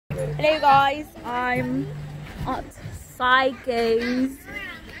Hello guys, I'm at Saitos.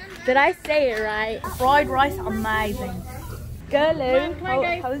 Did I say it right? Fried rice, amazing. Girl,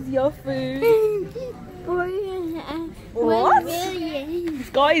 how's your food? What?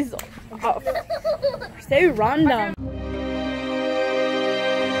 These guys are so random.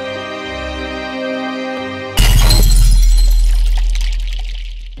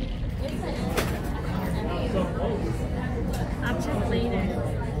 I'm just cleaning.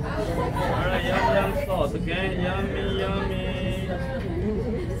 Alright, yum sauce again. Yummy, yummy.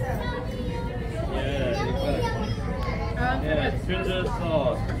 Yeah, ginger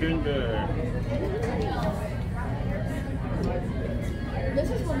sauce, ginger. This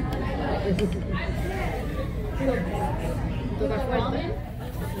is one.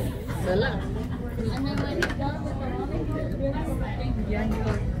 And then when you're done with the ramen,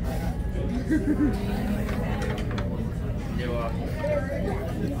 You are.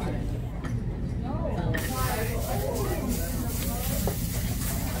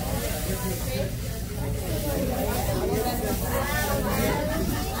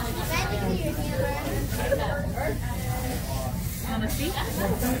 Want to see?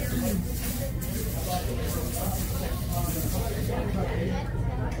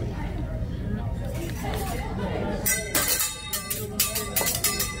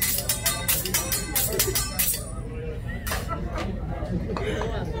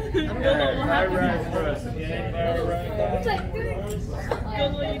 Fire rice first, okay? Fire rice.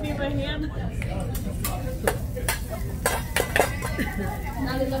 Good, will you need my hand?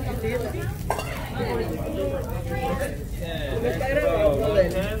 now they look at you. Yeah, let's go.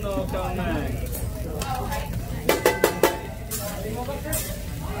 Okay, no comment.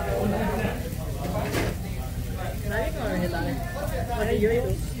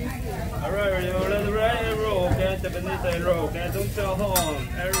 Alright, you let the right roll, okay? Japanese roll, okay? Don't tell home.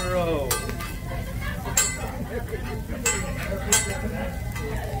 Every roll.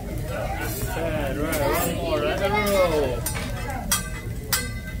 Okay, right, one more, right? Every roll.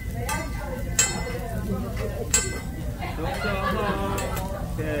 Don't tell home.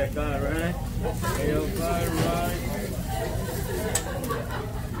 Okay, got it, right? You got it right.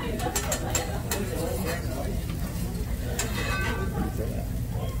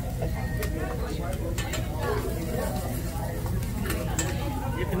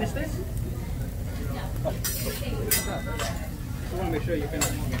 You finish this? Oh. I want to make sure you finish.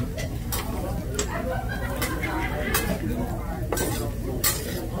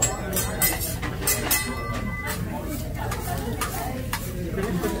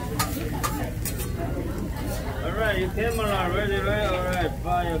 Alright, your camera ready, right? Alright,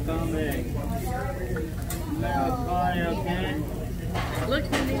 fire coming. Now fire, okay? Look,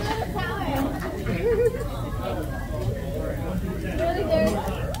 Mindy.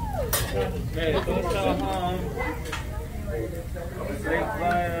 Okay, don't tell home. Big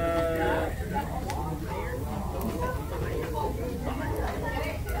fire.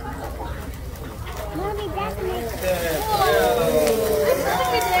 Mommy, that's me. Okay,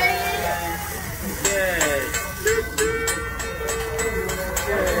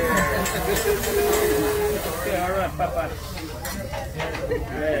 okay, alright, bye-bye.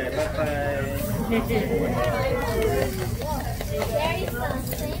 Okay, bye-bye.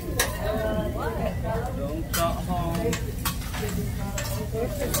 Don't stop home.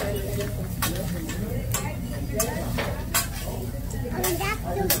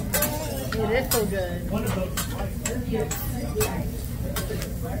 It is so good.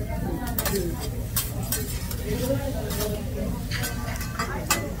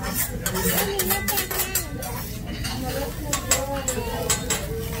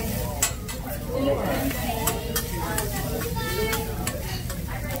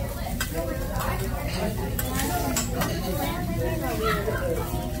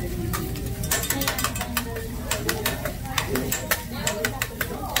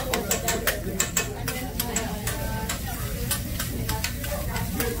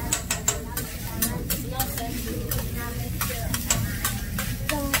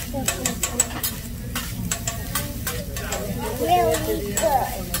 Really good.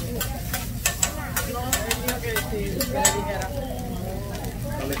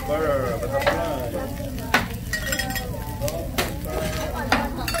 Garlic butter, butterfly.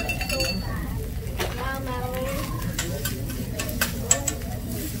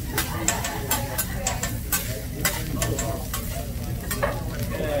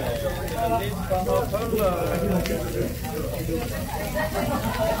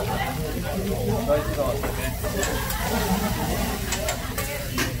 Soy sauce, okay?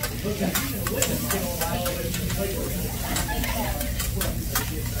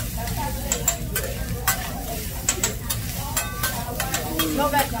 No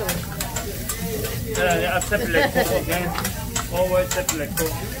vegetables. Accept le cook, okay? Always accept le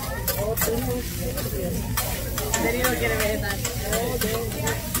cook. Denny no quiere vegetal.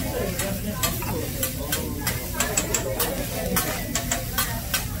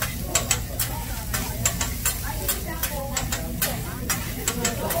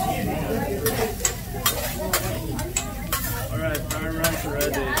 Alright, fried rice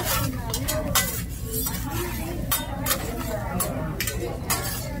ready.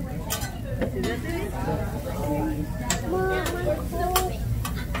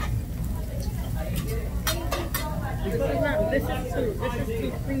 This is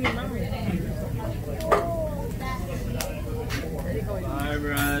too creamy mommy. Fried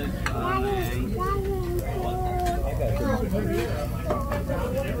rice coming.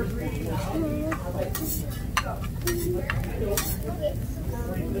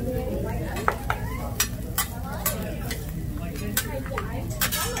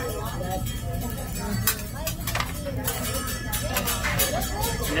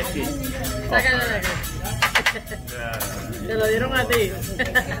 Nicky. Sácalo de aquí. Yeah. Te lo dieron a ti.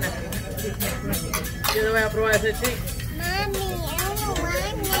 Yo no voy a probar ese chick. Mommy, I don't want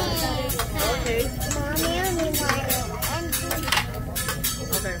it. Okay. Mommy, I only want it. Okay.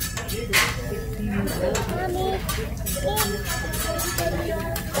 Mommy,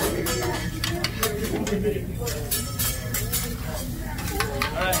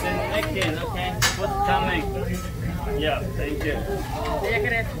 Alright, then Nicky, okay? What's coming? Yeah, thank you. Ella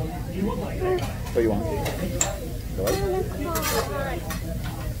quiere. What do you want? Go ahead.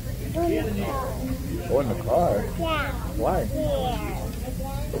 Go in the car. yeah, Why? yeah.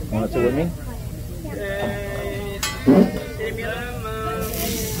 Want to sit with me? ¿Tiene miedo?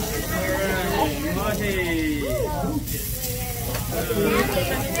 Alright, Marty.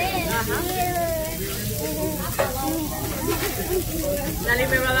 Dali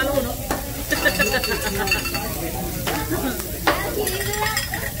me va a dar uno.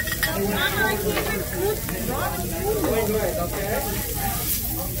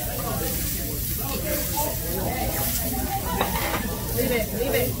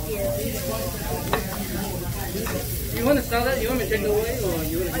 Leave it. You want to sell that? You want me to take it away, or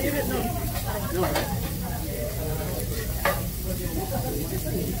you want to give it? No. Right?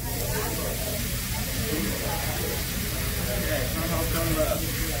 Okay, somehow come back.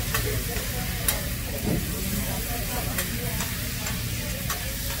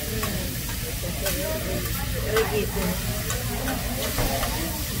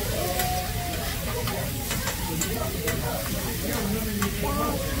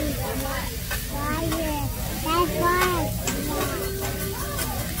 That's why.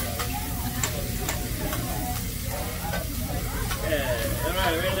 Yeah,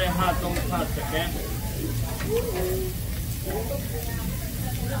 alright, really hot, don't touch, okay?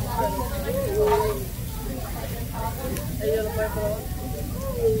 Ellos lo pueden probar.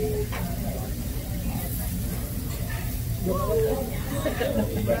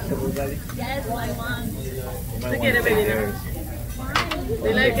 Yes, my mom. ¿Qué quieres pedir?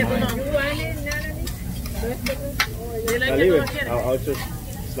 Dile que tú no. Dile I'll que leave tú no it. quieres. I'll just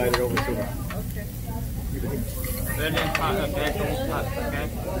slide it over to her. Really hot, okay? Don't touch, okay?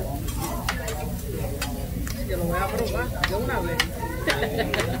 Yo lo voy a probar de una vez.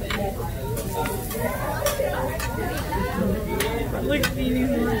 Look, Stevie.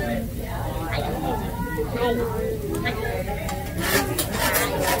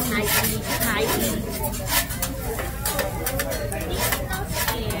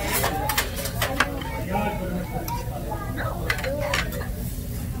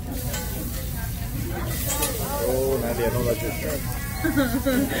 Oh, Nadia, don't let your shirt.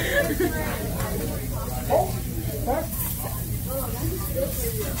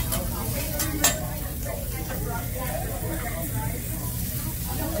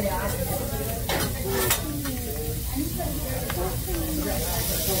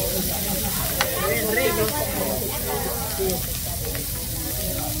 Bien rico.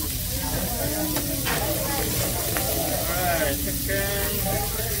 Alright, chicken.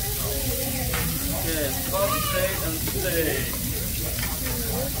 Okay, sausage and steak.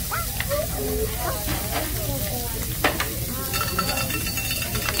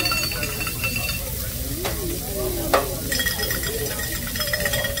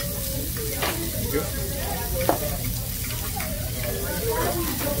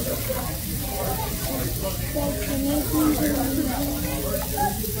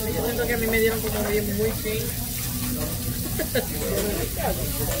 Yo siento que a mí me dieron como bien muy fin.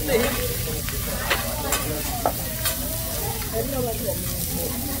 Sí.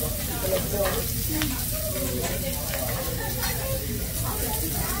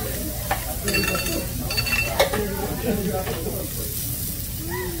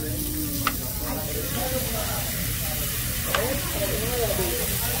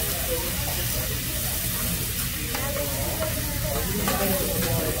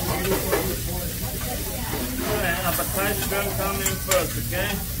 Appetizer coming first,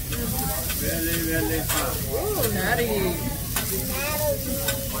 okay? Really, really hot. Oh, natty.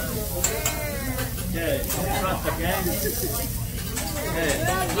 Okay, hot again. Okay,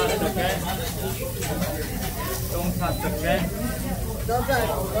 hot again. Don't touch again. Don't touch.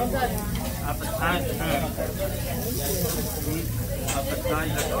 Don't touch. Appetizer.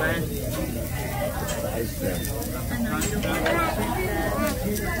 Appetizer again. Ice cream. Appetizer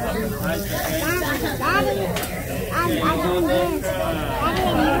again. Daddy, I'm doing this. Daddy,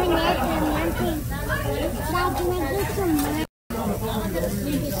 I'm doing this and one thing. Dad, can I get some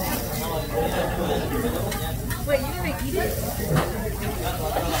more? Wait, you're gonna eat it?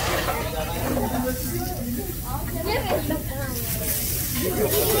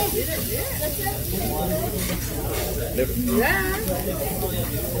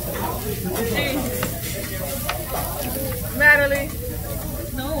 Hey. Natalie.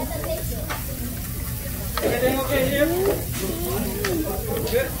 No. Everything okay here?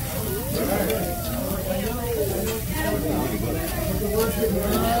 Good.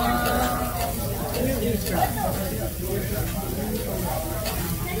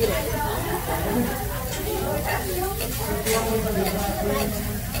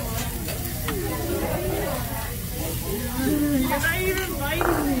 You're not even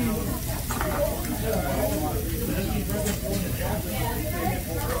biting me.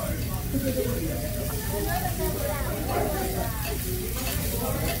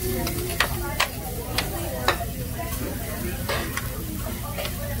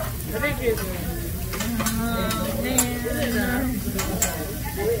 Thank you. Oh, man.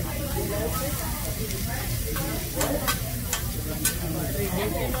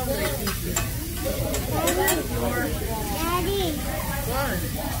 Daddy.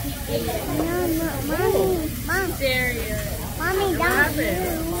 No, Mommy. Mom. Serious. Mommy, don't do.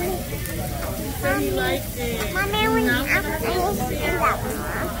 You said you liked it. Mommy, when I'm that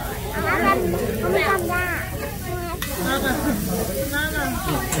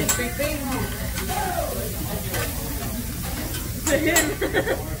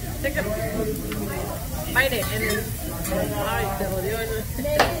Take a bite it and then ay, te jodió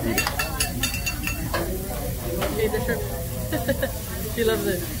okay, the shrimp. She loves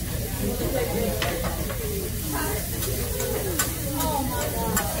it.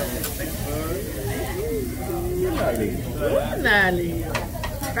 Nali.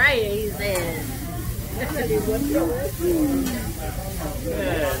 Crazy.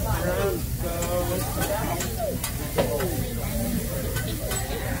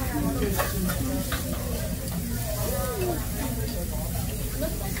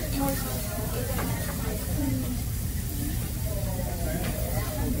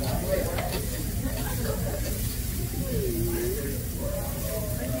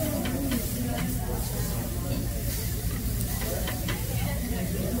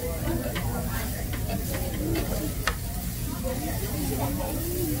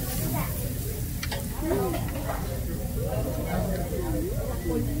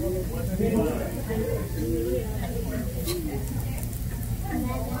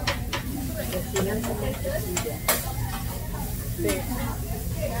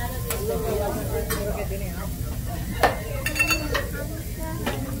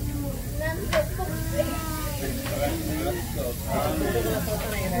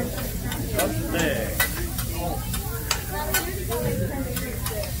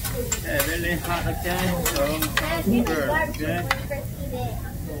 Really hot again, so okay?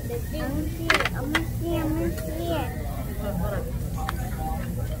 I'm gonna see it.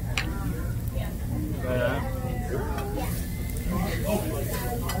 Yeah.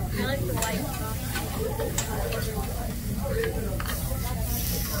 I like the white sauce.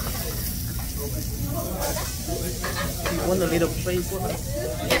 You want a little plate for her?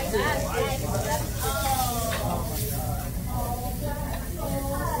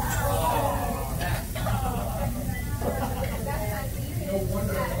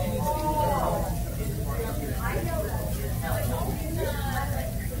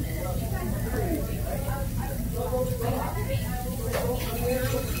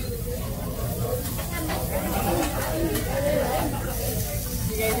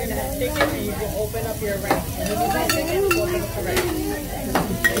 You guys are gonna have chicken and you can open up your rice. And if you have chicken, open up the rice.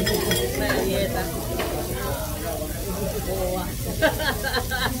 Una dieta.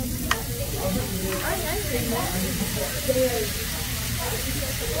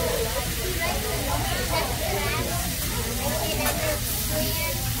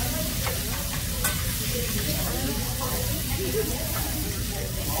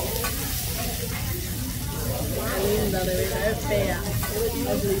 Linda, de verdad es fea.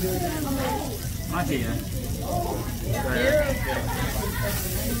 Así, ¿eh?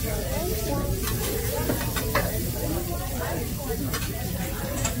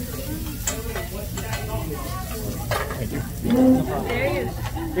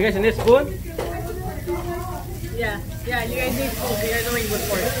 You guys need spoon? Yeah, you guys need food. You guys don't eat with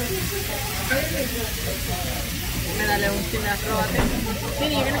pork. Me dale un chinazro,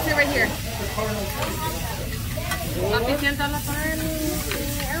 Tini, you're gonna sit right here. Papi, siéntala para él.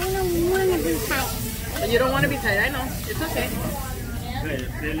 I don't want to be tight. But you don't want to be tight, I know. It's okay.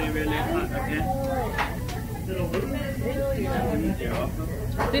 Really hot, okay?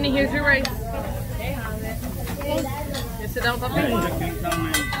 Tini, here's your rice. You sit down, Papi.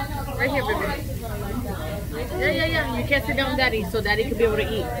 Right here, baby. Yeah. You can't sit down, Daddy, so Daddy can be able to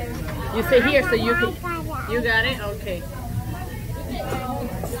eat. You sit here so you can. You got it? Okay.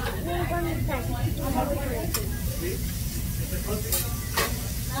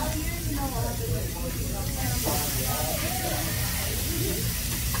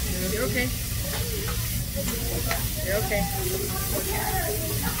 You're okay. You're okay.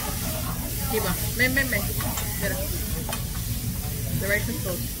 Hiba, ven. Mira. The rice is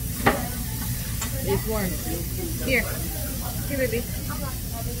cold. It's warm. Here, baby.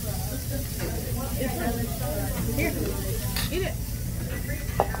 Here, eat it.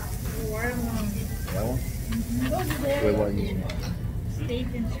 Watermelon. That one? Wait, what you? Steak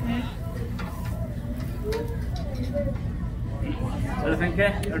and shrimp. Thank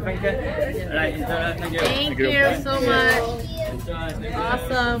you. Thank you so much.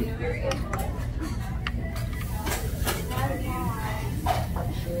 Awesome.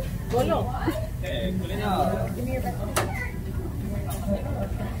 Bolo. Give me your best.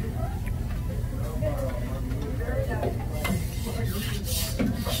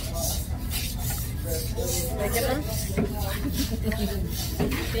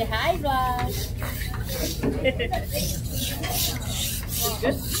 Say hi, vlog.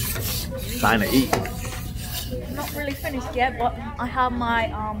 Time to eat. I'm not really finished yet, but I have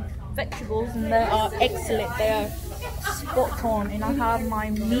my vegetables and they are excellent. They are spot on, and I have my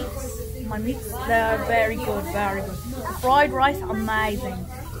meats. My meats, they are very good. Fried rice, amazing.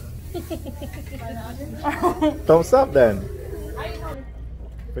 Thumbs up then.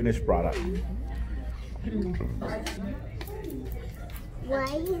 Finished product. What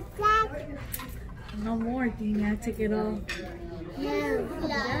is that? No more, Dina. I took it all. No.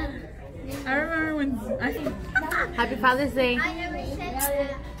 I remember when I Happy Father's Day.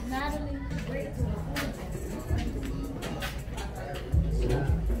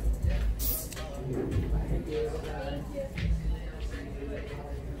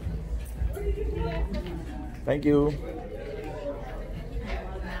 Thank you.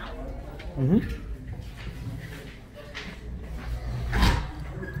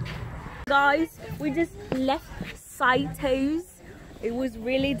 Guys, we just left Saitos. It was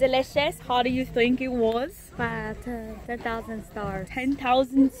really delicious. How do you think it was? 10,000 stars.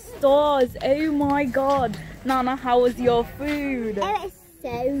 10,000 stars. Oh my god. Nana, how was your food? It was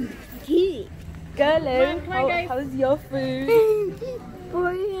so good. Girlo, how was your food?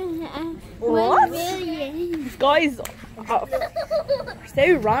 What? These guys are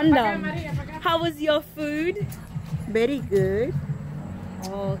so random. How was your food? Very good.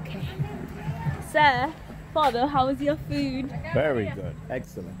 Okay. Sir, Father, how was your food? Very good.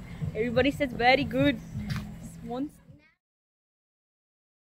 Excellent. Everybody says very good. Once